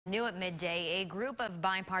New at midday, a group of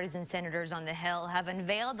bipartisan senators on the Hill have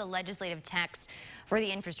unveiled the legislative text for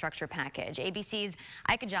the infrastructure package. ABC's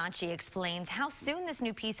Ike Ejiochi explains how soon this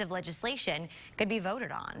new piece of legislation could be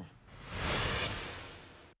voted on.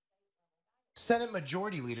 Senate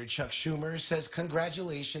Majority Leader Chuck Schumer says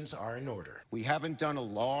congratulations are in order. We haven't done a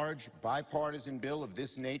large bipartisan bill of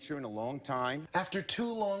this nature in a long time. After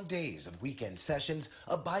 2 long days of weekend sessions,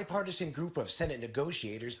 a bipartisan group of Senate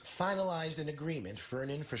negotiators finalized an agreement for an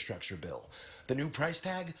infrastructure bill. The new price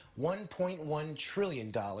tag, $1.1 trillion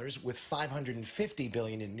with $550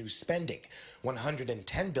 billion in new spending,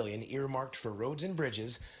 $110 billion earmarked for roads and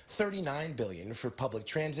bridges, $39 billion for public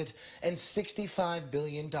transit, and $65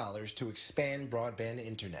 billion to expand broadband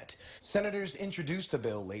internet. Senators introduced the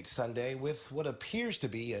bill late Sunday with what appears to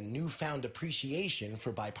be a newfound appreciation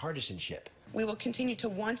for bipartisanship. We will continue to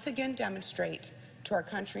once again demonstrate to our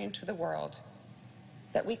country and to the world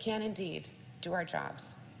that we can indeed do our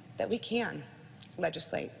jobs, that we can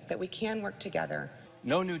legislate, that we can work together.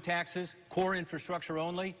 No new taxes, core infrastructure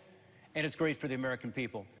only, and it's great for the American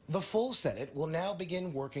people. The full Senate will now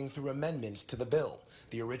begin working through amendments to the bill.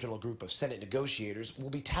 The original group of Senate negotiators will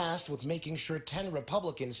be tasked with making sure 10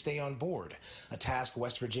 Republicans stay on board, a task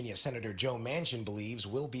West Virginia Senator Joe Manchin believes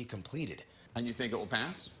will be completed. And you think it will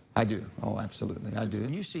pass? I do. Oh, absolutely. I do.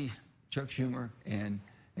 And you see Chuck Schumer and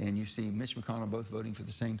you see Mitch McConnell both voting for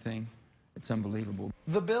the same thing. It's unbelievable.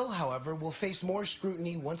 The bill, however, will face more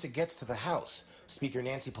scrutiny once it gets to the House. Speaker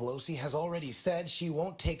Nancy Pelosi has already said she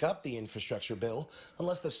won't take up the infrastructure bill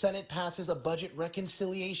unless the Senate passes a budget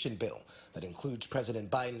reconciliation bill that includes President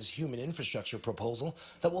Biden's human infrastructure proposal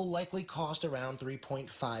that will likely cost around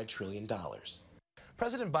 $3.5 trillion.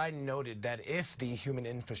 President Biden noted that if the human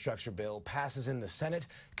infrastructure bill passes in the Senate,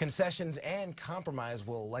 concessions and compromise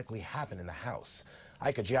will likely happen in the House.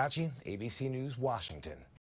 Ike Ejiochi, ABC News, Washington.